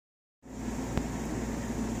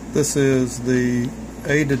This is the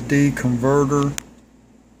A to D converter.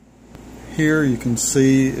 Here you can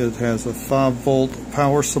see it has a 5-volt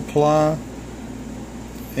power supply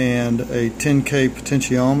and a 10K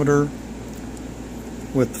potentiometer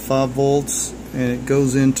with 5 volts, and it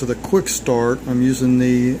goes into the QuickStart. I'm using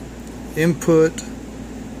the input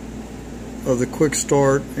of the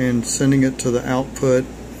QuickStart and sending it to the output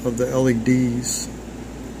of the LEDs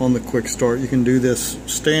on the QuickStart. You can do this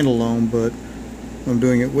standalone, but I'm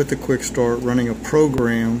doing it with the QuickStart, running a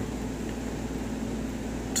program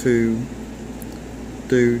to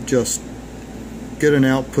just get an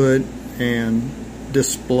output and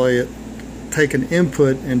display it, take an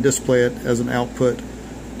input and display it as an output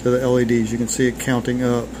to the LEDs. You can see it counting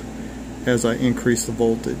up as I increase the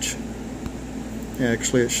voltage.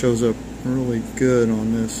 Actually, it shows up really good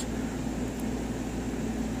on this.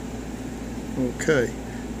 Okay.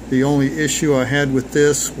 The only issue I had with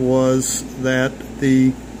this was that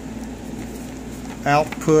the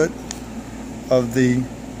output of the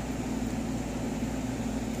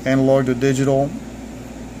analog to digital,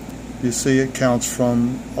 you see it counts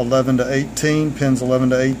from 11 to 18, pins 11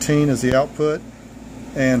 to 18 is the output,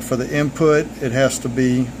 and for the input it has to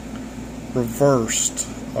be reversed.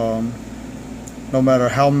 No matter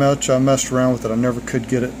how much I messed around with it, I never could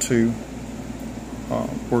get it to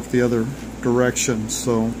work the other direction.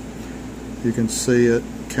 So you can see it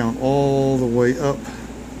count all the way up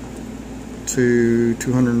to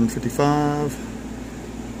 255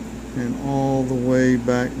 and all the way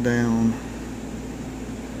back down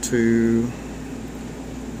to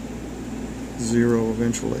 0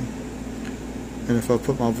 eventually. And if I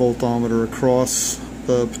put my voltometer across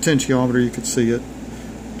the potentiometer, you can see it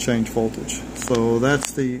change voltage. So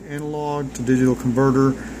that's the analog to digital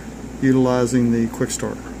converter utilizing the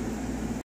QuickStart.